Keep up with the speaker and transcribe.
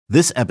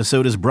This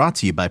episode is brought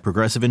to you by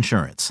Progressive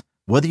Insurance.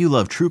 Whether you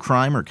love true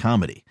crime or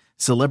comedy,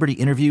 celebrity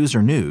interviews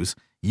or news,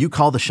 you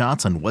call the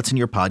shots on what's in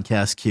your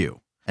podcast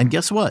queue. And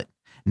guess what?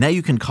 Now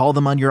you can call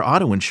them on your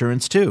auto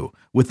insurance too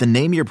with the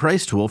Name Your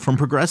Price tool from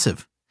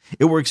Progressive.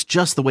 It works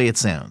just the way it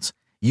sounds.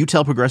 You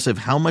tell Progressive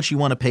how much you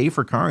want to pay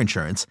for car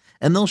insurance,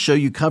 and they'll show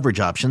you coverage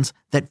options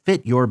that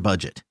fit your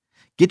budget.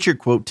 Get your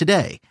quote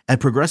today at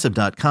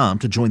Progressive.com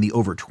to join the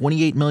over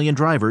 28 million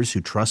drivers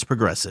who trust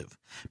Progressive.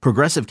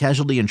 Progressive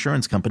Casualty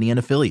Insurance Company and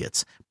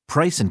Affiliates.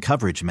 Price and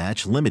coverage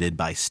match limited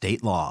by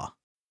state law.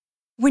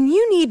 When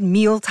you need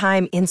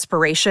mealtime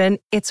inspiration,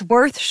 it's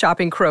worth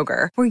shopping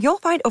Kroger, where you'll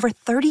find over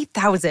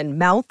 30,000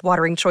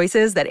 mouth-watering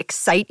choices that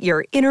excite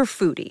your inner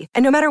foodie.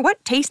 And no matter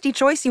what tasty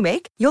choice you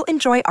make, you'll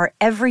enjoy our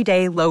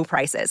everyday low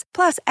prices,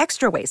 plus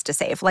extra ways to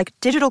save, like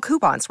digital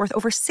coupons worth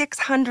over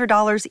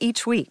 $600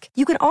 each week.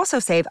 You can also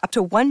save up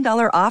to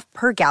 $1 off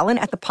per gallon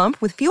at the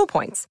pump with fuel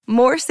points.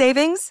 More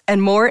savings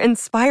and more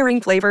inspiring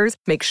flavors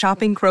make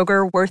shopping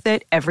Kroger worth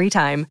it every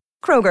time.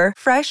 Kroger,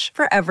 fresh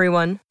for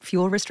everyone.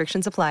 Fuel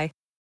restrictions apply.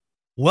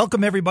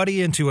 Welcome,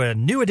 everybody, into a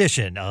new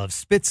edition of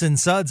Spits and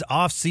Suds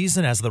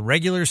off-season as the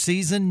regular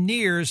season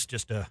nears.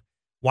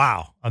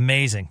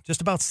 Amazing.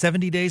 Just about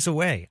 70 days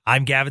away.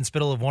 I'm Gavin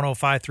Spittle of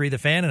 105.3 The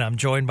Fan, and I'm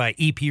joined by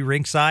EP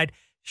Rinkside,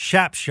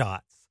 Shap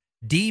Shots,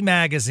 D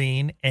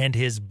Magazine, and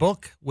his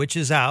book, which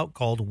is out,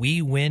 called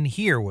We Win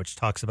Here, which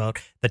talks about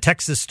the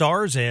Texas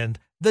Stars and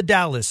the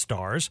Dallas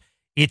Stars.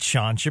 It's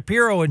Sean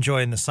Shapiro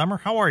enjoying the summer.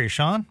 How are you,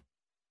 Sean?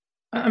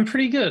 I'm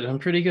pretty good.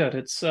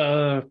 It's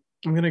I'm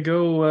going to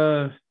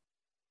go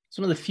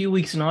some of the few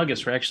weeks in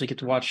August where I actually get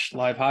to watch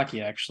live hockey,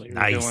 actually.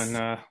 We're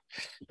going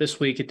this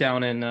week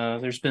down in,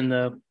 there's been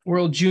the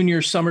World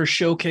Junior Summer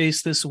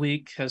Showcase this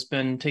week has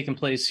been taking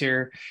place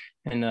here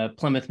in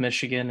Plymouth,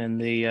 Michigan. And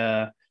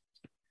the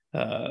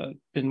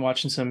been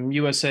watching some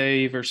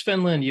USA versus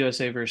Finland,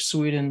 USA versus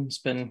Sweden. It's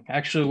been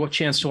actually a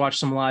chance to watch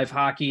some live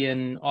hockey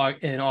in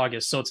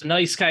August. So it's a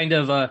nice kind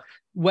of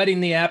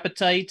whetting the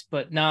appetite,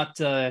 but not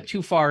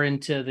too far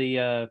into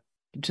the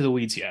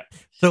weeds yet.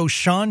 So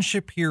Sean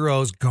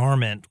Shapiro's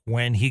garment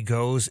when he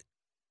goes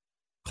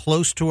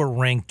close to a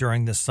rink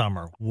during the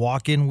summer,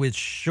 walk in with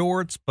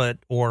shorts,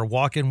 or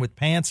walk in with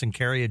pants and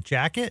carry a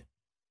jacket?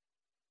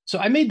 So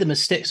I made the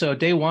mistake. So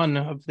day one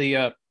of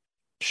the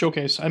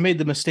showcase, I made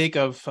the mistake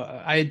of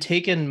I had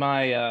taken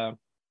my I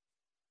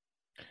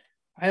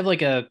have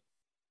like a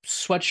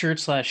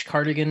sweatshirt /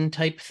 cardigan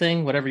type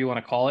thing, whatever you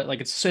want to call it. Like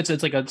it's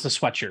like it's a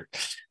sweatshirt.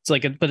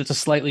 But it's a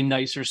slightly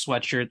nicer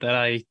sweatshirt that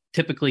I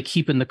typically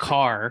keep in the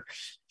car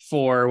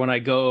for when I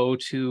go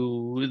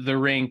to the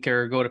rink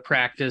or go to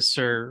practice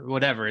or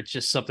whatever. It's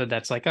just something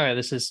that's like, all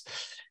right,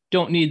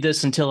 don't need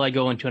this until I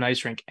go into an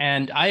ice rink.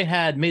 And I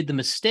had made the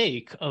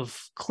mistake of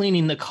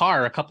cleaning the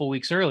car a couple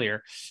weeks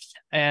earlier.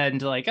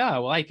 And like,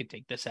 oh, well, I could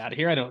take this out of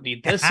here. I don't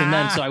need this. And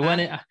then so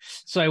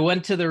I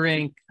went to the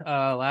rink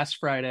last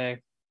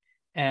Friday.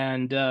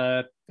 And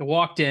I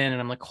walked in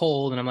and I'm like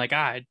cold and I'm like,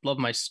 I love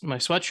my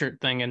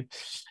sweatshirt thing. And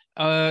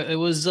it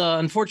was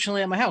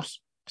unfortunately at my house.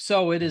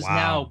 So it is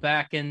now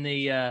back in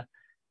the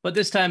but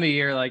this time of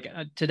year, like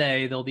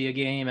today, there'll be a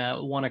game at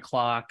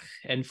 1:00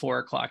 and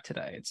 4:00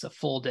 today. It's a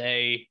full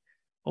day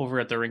over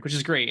at the rink, which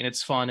is great. And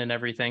it's fun and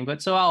everything.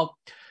 But so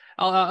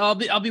I'll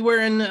be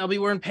wearing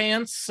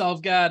pants. I'll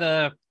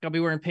be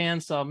wearing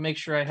pants. I'll make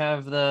sure I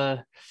have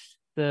the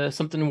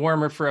something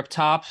warmer for up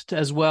top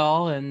as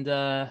well. And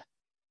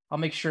I'll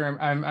make sure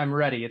I'm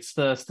ready. It's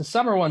the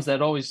summer ones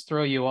that always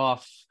throw you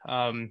off.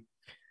 But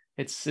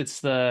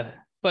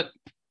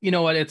you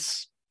know what?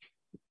 It's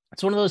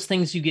one of those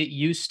things you get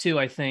used to.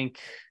 I think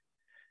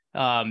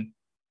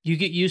you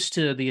get used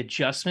to the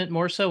adjustment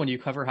more so when you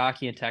cover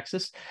hockey in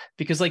Texas,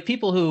 because like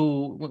people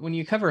who, when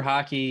you cover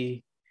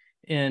hockey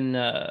in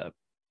the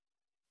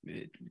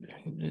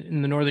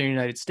northern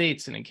United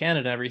States and in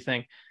Canada,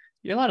 everything,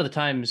 a lot of the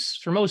times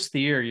for most of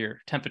the year,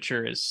 your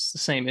temperature is the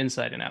same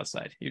inside and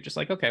outside. You're just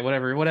like, okay,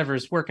 whatever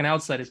is working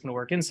outside is going to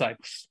work inside.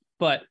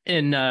 But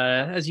in,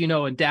 as you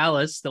know, in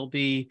Dallas, there'll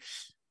be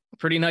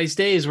pretty nice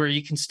days where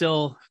you can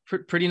still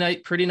pretty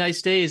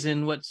nice days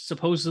in what's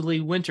supposedly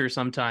winter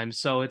sometimes.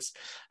 So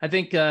I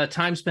think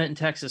time spent in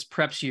Texas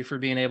preps you for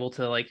being able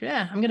to like,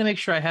 I'm going to make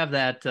sure I have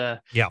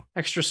that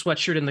extra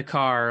sweatshirt in the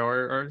car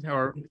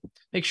or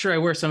make sure I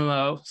wear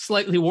some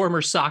slightly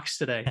warmer socks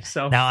today.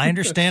 So now I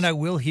understand I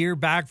will hear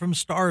back from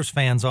Stars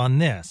fans on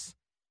this,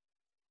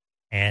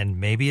 and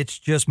maybe it's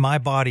just my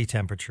body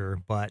temperature,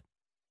 but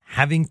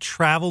having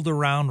traveled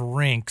around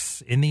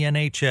rinks in the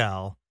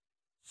NHL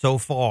so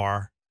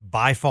far,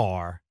 by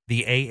far,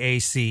 the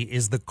AAC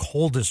is the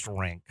coldest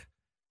rink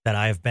that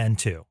I have been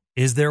to.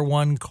 Is there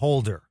one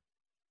colder,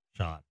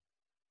 Sean?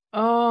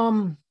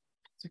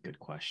 That's a good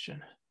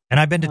question.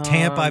 And I've been to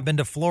Tampa, I've been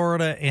to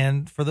Florida,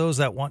 and for those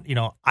that want,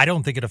 I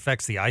don't think it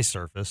affects the ice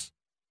surface,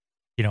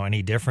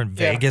 any different.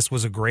 Yeah. Vegas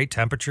was a great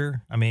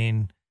temperature. I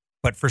mean,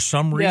 but for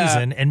some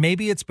reason, and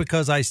maybe it's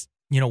because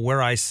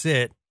where I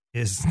sit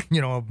is,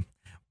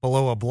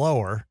 below a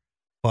blower,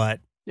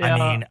 but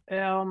I mean,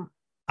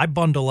 I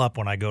bundle up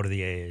when I go to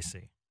the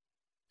AAC.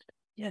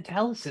 Yeah,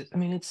 Dallas is. I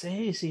mean, it's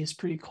AAC is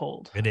pretty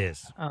cold. It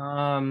is.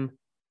 Um,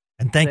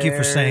 And thank you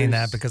for saying that,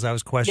 there's because I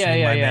was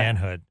questioning my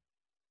manhood.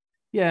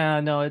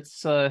 yeah. No,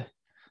 it's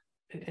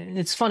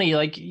funny.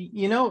 Like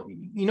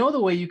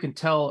the way you can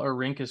tell a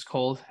rink is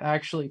cold.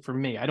 Actually, for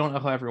me, I don't know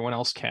how everyone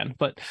else can,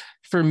 but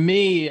for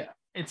me,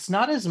 it's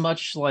not as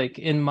much like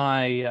in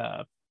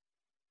my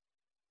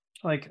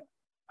like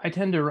I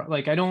tend to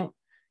like I don't.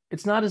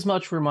 It's not as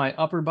much where my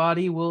upper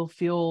body will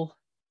feel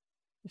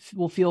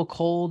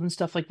cold and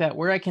stuff like that,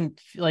 where I can,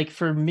 like,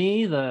 for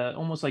me, the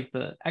almost like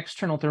the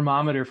external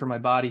thermometer for my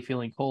body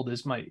feeling cold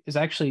is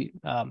actually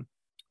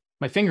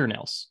my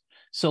fingernails.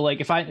 So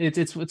like if I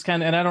it's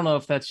kind of, and I don't know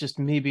if that's just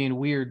me being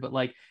weird, but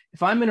like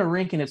if I'm in a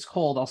rink and it's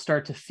cold, I'll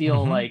start to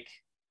feel like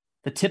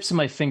the tips of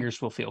my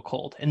fingers will feel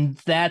cold, and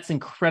that's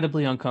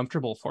incredibly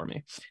uncomfortable for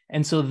me.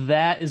 And so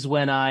that is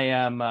when I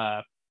am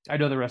I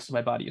know the rest of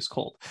my body is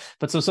cold.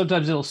 But so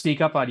sometimes it'll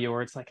sneak up on you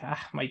where it's like,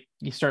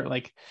 you start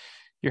like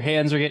your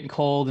hands are getting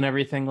cold and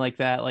everything like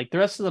that. Like the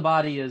rest of the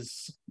body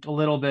is a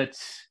little bit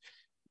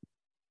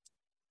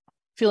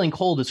feeling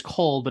cold is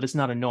cold, but it's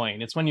not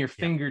annoying. It's when your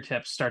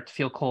fingertips start to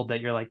feel cold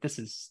that you're like, this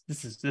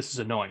is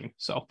annoying.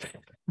 So,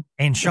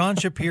 and Sean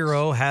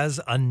Shapiro has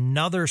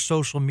another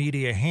social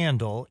media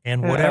handle,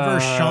 and whatever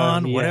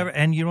Sean, whatever,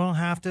 and you don't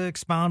have to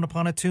expound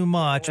upon it too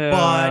much,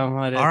 but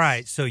all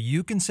right. So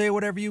you can say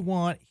whatever you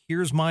want.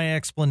 Here's my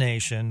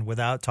explanation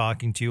without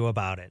talking to you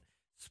about it.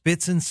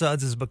 Spits and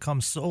Suds has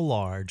become so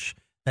large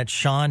that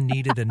Sean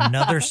needed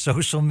another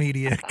social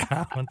media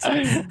account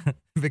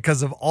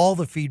because of all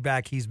the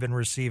feedback he's been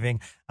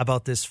receiving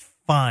about this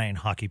fine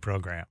hockey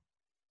program.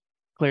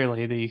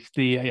 Clearly,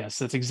 yes,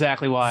 that's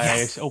exactly why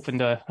I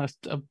opened a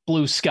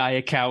Blue Sky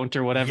account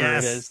or whatever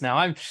it is. Now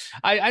I'm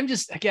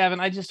just, Gavin,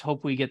 I just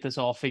hope we get this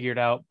all figured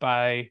out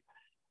I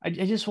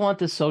just want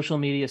this social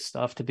media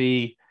stuff to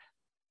be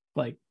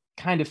like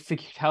kind of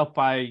figured out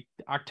by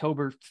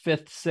October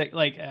 5th, 6th.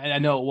 Like, I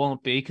know it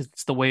won't be because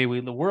it's the way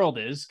the world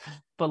is,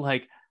 but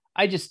like,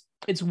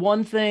 it's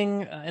one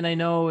thing. And I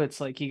know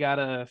it's like,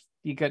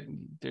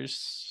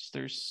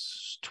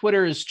 there's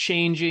Twitter is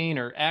changing,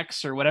 or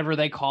X or whatever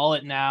they call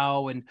it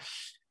now. And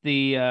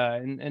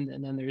and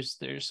then there's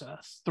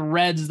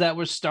Threads that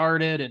was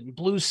started, and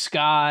Blue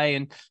Sky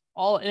and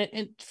all.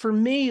 And for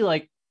me,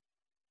 like,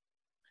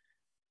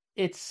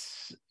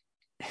 it's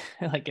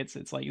like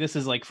it's like this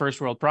is like first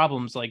world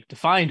problems, like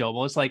defined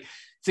almost. Like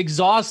it's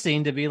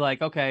exhausting to be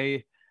like,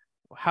 okay,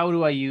 how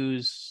do I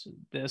use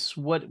this?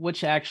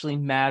 Which actually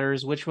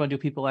matters? Which one do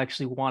people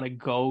actually want to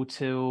go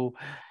to?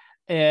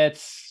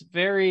 It's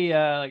very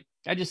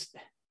it's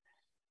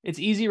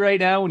easy right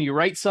now when you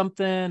write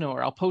something,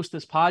 or I'll post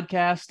this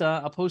podcast.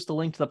 I'll post a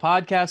link to the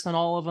podcast on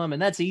all of them,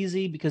 and that's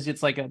easy because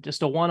it's like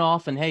just a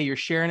one-off, and hey, you're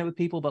sharing it with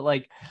people. But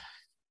like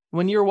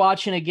when you're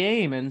watching a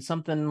game and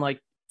something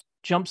like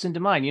jumps into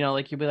mind,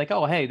 like you'll be like,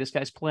 oh, hey, this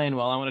guy's playing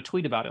well, I want to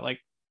tweet about it. Like,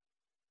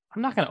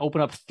 I'm not going to open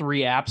up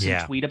 3 apps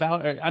and tweet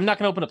about it. I'm not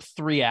going to open up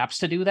 3 apps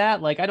to do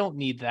that. Like, I don't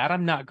need that.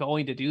 I'm not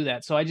going to do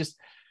that. So I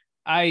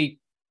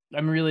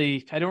don't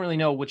really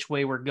know which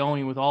way we're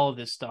going with all of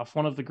this stuff.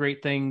 One of the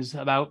great things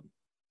about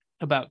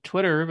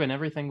Twitter and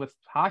everything with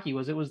hockey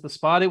was it was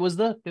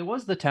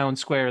the town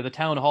square, the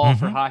town hall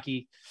for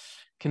hockey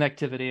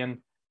connectivity. And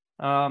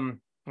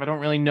I don't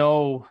really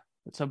know.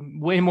 It's a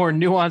way more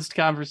nuanced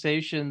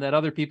conversation that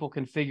other people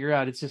can figure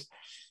out. It's just,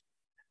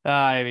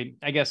 I mean,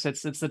 I guess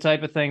it's the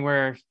type of thing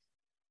where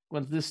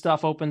when this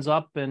stuff opens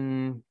up,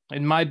 and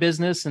in my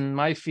business and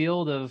my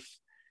field of,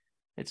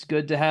 it's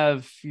good to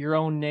have your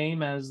own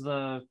name as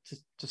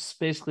just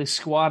basically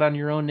squat on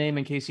your own name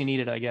in case you need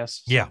it, I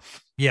guess. So.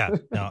 Yeah.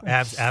 No,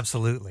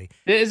 absolutely.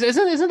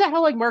 Isn't that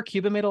how like Mark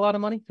Cuban made a lot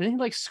of money? Didn't he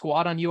like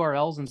squat on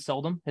URLs and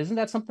sell them? Isn't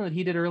that something that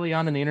he did early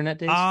on in the internet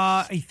days?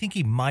 I think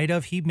he might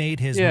have. He made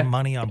his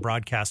money on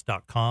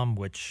broadcast.com,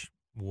 which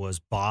was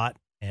bought,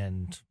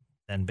 and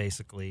then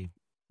basically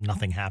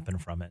nothing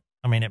happened from it.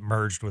 I mean, it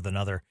merged with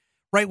another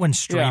right when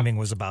streaming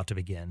was about to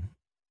begin.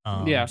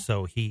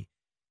 So he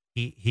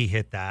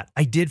hit that.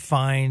 I did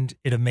find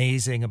it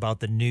amazing about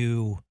the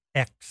new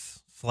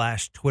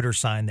X/Twitter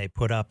sign they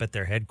put up at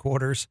their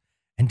headquarters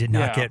and did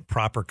not get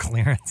proper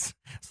clearance.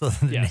 So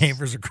the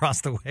neighbors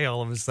across the way,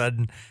 all of a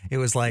sudden, it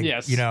was like,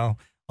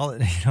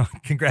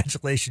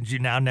 congratulations, you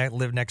now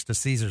live next to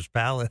Caesar's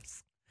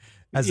Palace,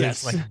 as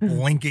it's like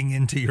blinking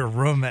into your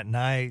room at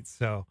night.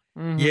 So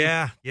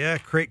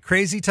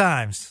crazy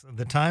times.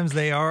 The times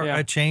they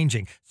are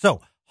changing.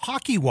 So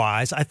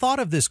hockey-wise, I thought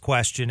of this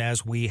question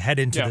as we head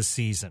into the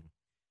season.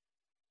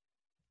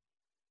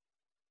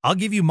 I'll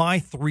give you my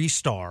 3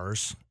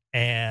 stars,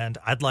 and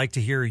I'd like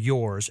to hear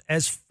yours.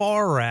 As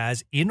far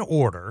as, in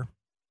order,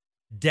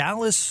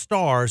 Dallas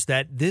Stars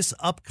that this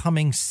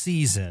upcoming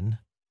season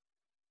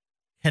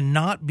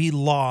cannot be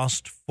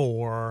lost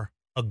for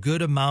a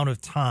good amount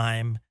of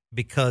time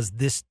because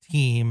this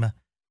team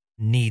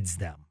needs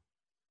them.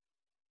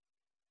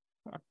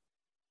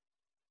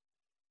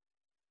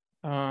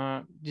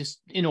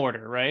 Just in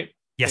order, right?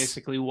 Yes.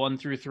 Basically 1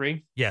 through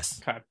 3.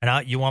 Yes. Okay.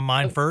 And you want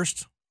mine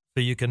first,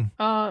 so you can.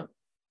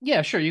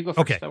 Yeah, sure. You go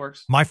first. Okay. That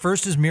works. My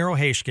first is Miro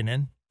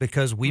Heiskanen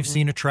because we've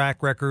seen a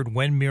track record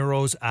when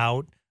Miro's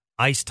out.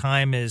 Ice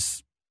time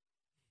is,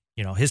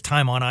 his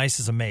time on ice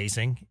is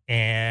amazing,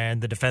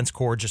 and the defense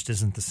core just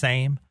isn't the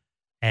same,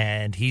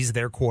 and he's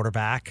their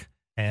quarterback.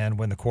 And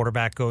when the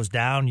quarterback goes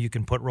down, you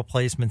can put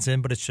replacements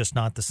in, but it's just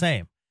not the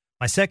same.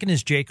 My second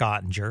is Jake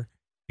Ottinger,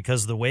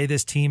 because the way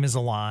this team is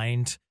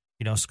aligned,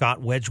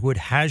 Scott Wedgwood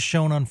has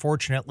shown,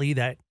 unfortunately,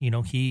 that,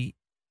 he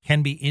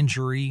can be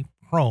injury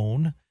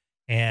prone.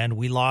 And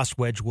we lost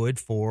Wedgwood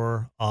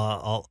for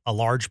a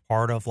large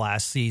part of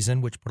last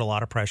season, which put a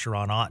lot of pressure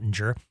on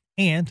Ottinger.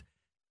 And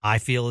I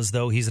feel as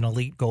though he's an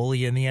elite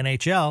goalie in the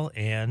NHL.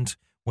 And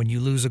when you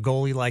lose a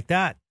goalie like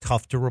that,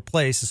 tough to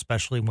replace,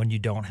 especially when you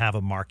don't have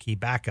a marquee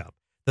backup.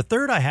 The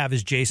third I have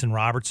is Jason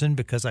Robertson,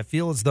 because I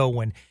feel as though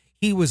when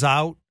he was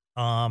out,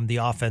 the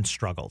offense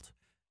struggled.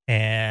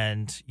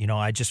 And,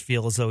 I just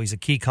feel as though he's a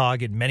key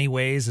cog in many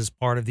ways as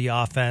part of the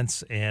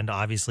offense. And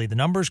obviously the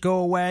numbers go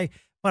away.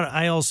 But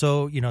I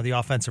also, the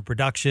offensive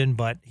production,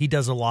 but he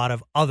does a lot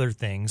of other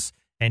things,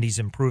 and he's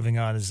improving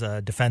on his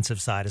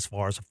defensive side as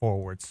far as a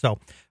forward. So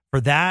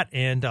for that,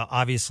 and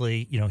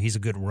obviously, he's a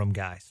good room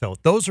guy. So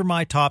those are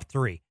my top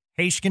three: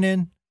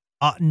 Heiskanen,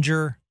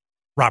 Ottinger,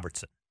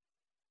 Robertson.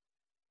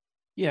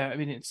 Yeah, I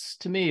mean,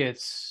 to me,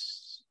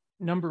 it's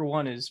number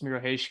one is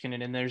Miro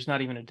Heiskanen, and there's not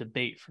even a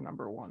debate for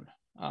number one.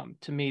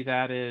 To me,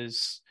 that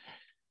is,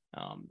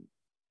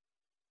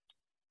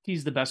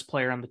 he's the best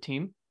player on the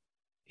team.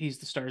 He's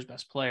the Stars'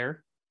 best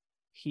player.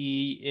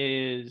 He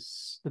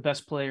is the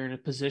best player in a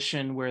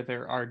position where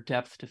there are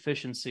depth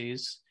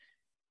deficiencies.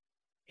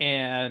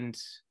 And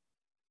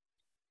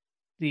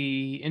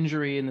the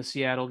injury in the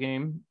Seattle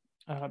game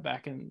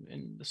back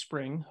in the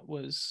spring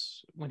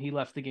was when he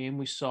left the game.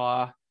 We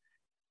saw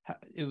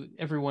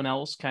everyone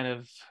else kind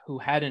of who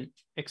hadn't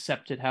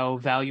accepted how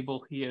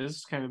valuable he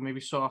is kind of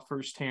maybe saw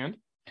firsthand.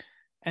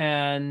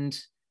 And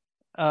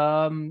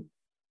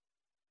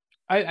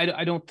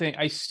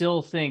I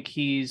still think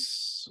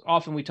he's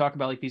often, we talk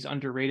about like these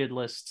underrated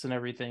lists and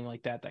everything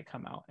like that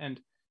come out. And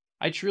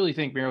I truly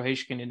think Miro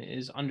Heiskanen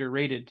is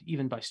underrated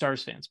even by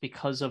Stars fans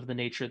because of the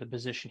nature of the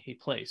position he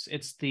plays.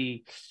 It's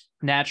the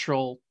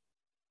natural.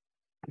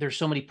 There's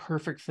so many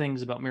perfect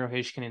things about Miro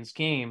Heiskanen's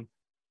game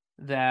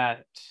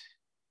that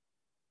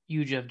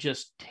you have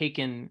just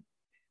taken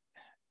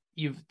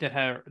that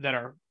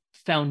are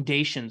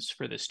foundations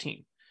for this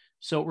team.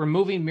 So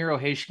removing Miro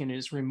Heiskanen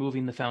is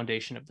removing the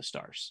foundation of the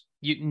Stars.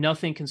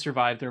 Nothing can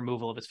survive the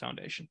removal of its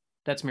foundation.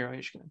 That's Miro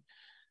Heiskanen.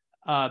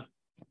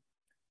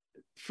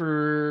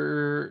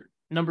 For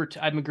number two,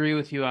 I agree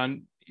with you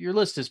on your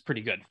list is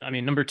pretty good. I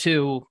mean, number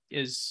two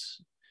is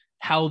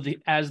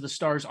as the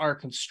Stars are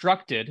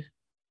constructed,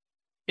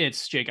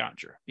 it's Jake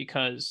Ottinger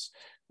because,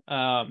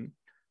 I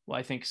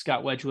think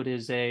Scott Wedgwood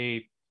is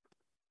a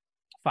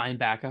fine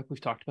backup.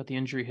 We've talked about the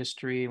injury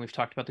history and we've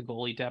talked about the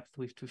goalie depth.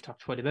 We've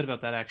talked quite a bit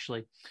about that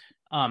actually.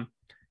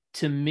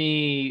 To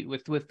me,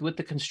 with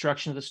the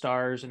construction of the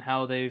Stars and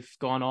how they've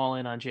gone all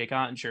in on Jake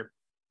Ottinger,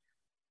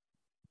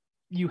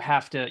 you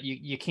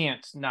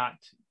can't not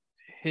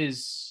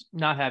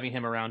having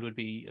him around would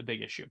be a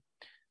big issue.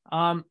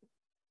 The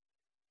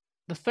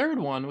third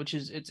one, which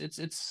is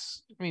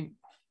I mean,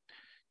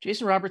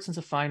 Jason Robertson's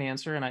a fine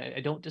answer, and I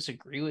don't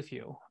disagree with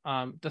you.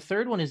 The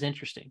third one is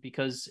interesting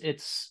because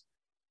this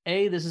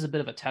is a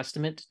bit of a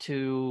testament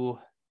to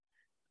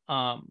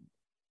the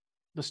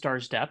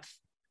Stars' depth.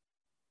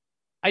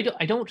 I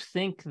don't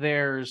think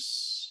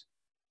there's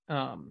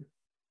and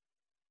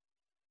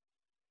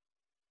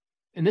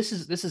this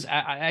is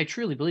I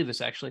truly believe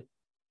this actually.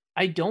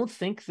 I don't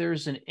think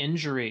there's an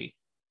injury.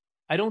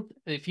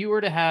 If you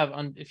were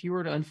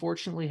to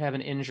unfortunately have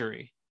an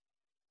injury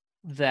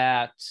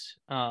that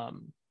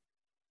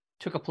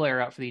took a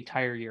player out for the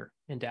entire year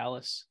in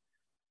Dallas,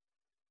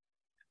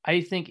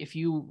 I think if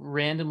you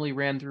randomly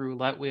ran through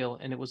roulette wheel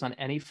and it was on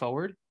any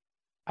forward,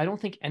 I don't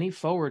think any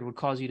forward would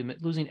cause you to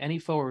losing any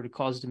forward would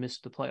cause you to miss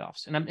the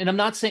playoffs. And I'm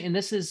not saying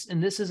this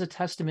is a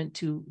testament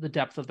to the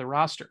depth of the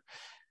roster.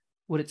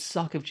 Would it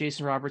suck if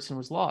Jason Robertson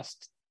was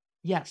lost?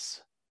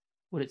 Yes.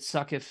 Would it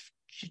suck if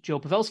Joe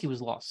Pavelski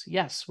was lost?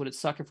 Yes. Would it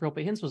suck if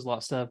Roope Hintz was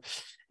lost? Those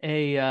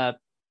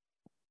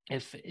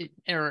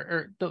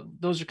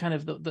are kind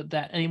of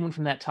that anyone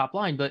from that top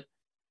line. But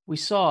we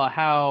saw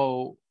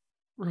how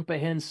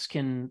Roope Hintz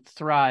can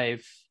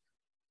thrive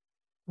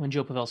when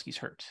Joe Pavelski's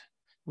hurt.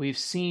 We've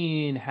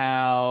seen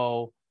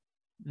how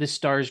this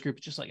Stars group,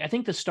 I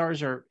think the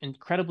Stars are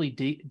incredibly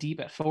deep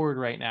at forward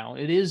right now.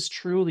 It is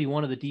truly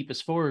one of the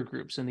deepest forward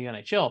groups in the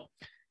NHL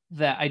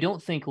that I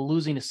don't think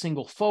losing a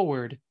single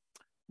forward,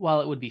 while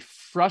it would be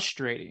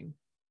frustrating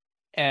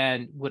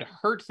and would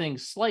hurt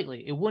things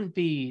slightly, it wouldn't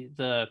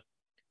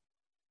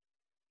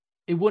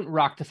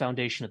rock the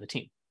foundation of the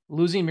team.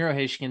 Losing Miro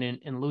Heiskanen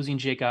and losing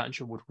Jake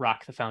Ottinger would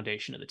rock the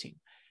foundation of the team.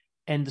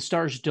 And the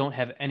Stars don't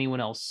have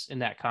anyone else in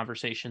that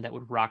conversation that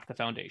would rock the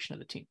foundation of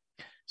the team.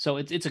 So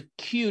it's a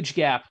huge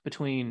gap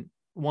between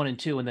 1 and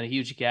 2, and then a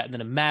huge gap, and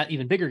then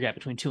even bigger gap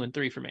between 2 and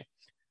 3 for me.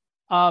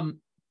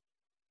 I'm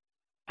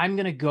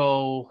going to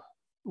go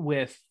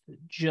with,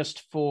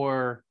 just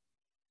for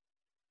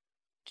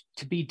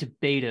to be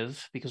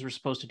debative, because we're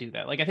supposed to do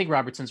that. Like, I think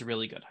Robertson's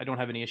really good. I don't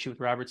have any issue with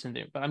Robertson,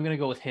 but I'm going to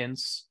go with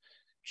Hintz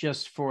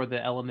just for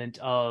the element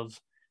of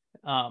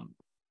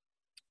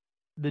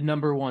the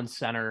number one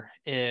center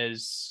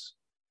is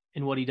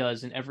in what he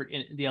does in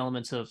the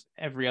elements of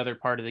every other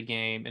part of the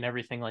game and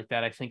everything like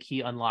that. I think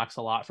he unlocks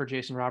a lot for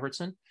Jason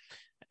Robertson.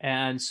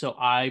 And so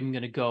I'm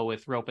going to go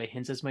with Roope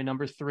Hintz as my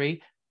number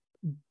 3.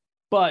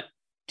 But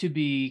to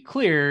be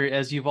clear,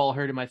 as you've all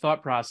heard in my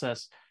thought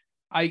process,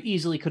 I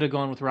easily could have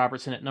gone with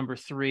Robertson at number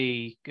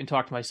 3 and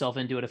talked myself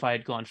into it if I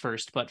had gone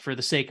first. But for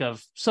the sake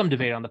of some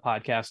debate on the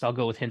podcast, I'll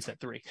go with Hintz at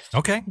 3.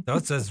 Okay,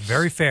 that's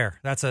very fair.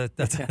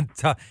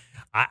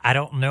 I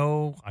don't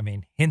know. I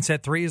mean, Hintz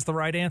at 3 is the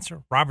right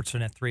answer.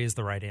 Robertson at 3 is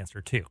the right answer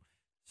too.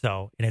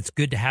 So, and it's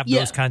good to have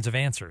those kinds of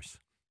answers.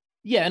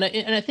 Yeah,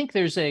 and I think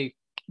there's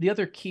the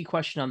other key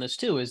question on this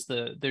too is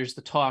there's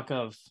the talk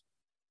of,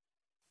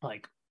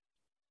 like,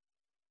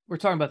 we're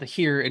talking about the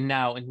here and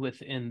now and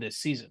within this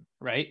season,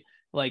 right?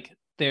 Like,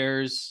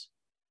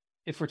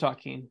 if we're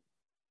talking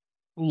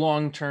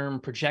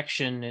long-term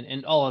projection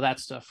and all of that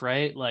stuff,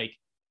 right? Like,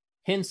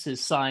 Hintz is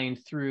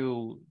signed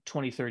through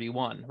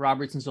 2031.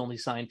 Robertson's only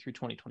signed through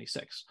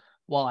 2026.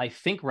 While I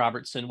think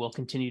Robertson will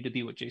continue to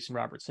be what Jason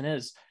Robertson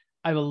is,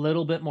 I have a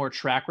little bit more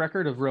track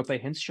record of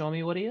Roope Hintz showing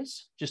me what he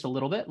is. Just a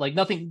little bit. Like,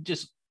 nothing,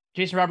 just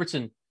Jason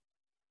Robertson,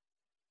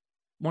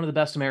 one of the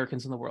best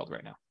Americans in the world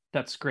right now.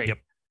 That's great. Yep.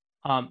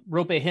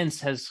 Roope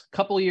Hintz has a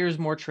couple years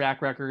more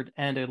track record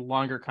and a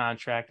longer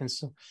contract. And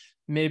so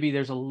maybe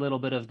there's a little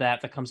bit of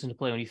that comes into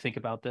play when you think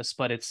about this,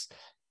 but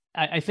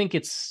I think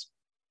it's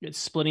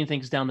splitting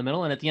things down the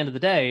middle. And at the end of the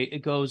day,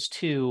 it goes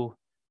to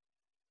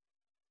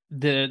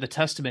the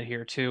testament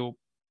here to,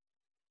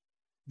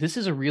 this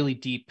is a really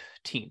deep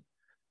team.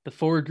 The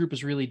forward group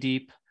is really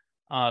deep.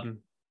 And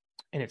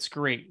it's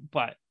great,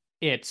 but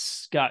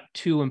it's got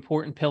 2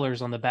 important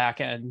pillars on the back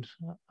end,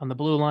 on the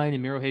blue line,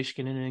 and Miro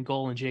Heiskanen in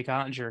goal and Jake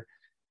Ottinger,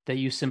 that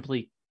you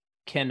simply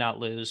cannot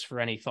lose for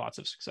any thoughts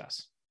of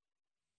success.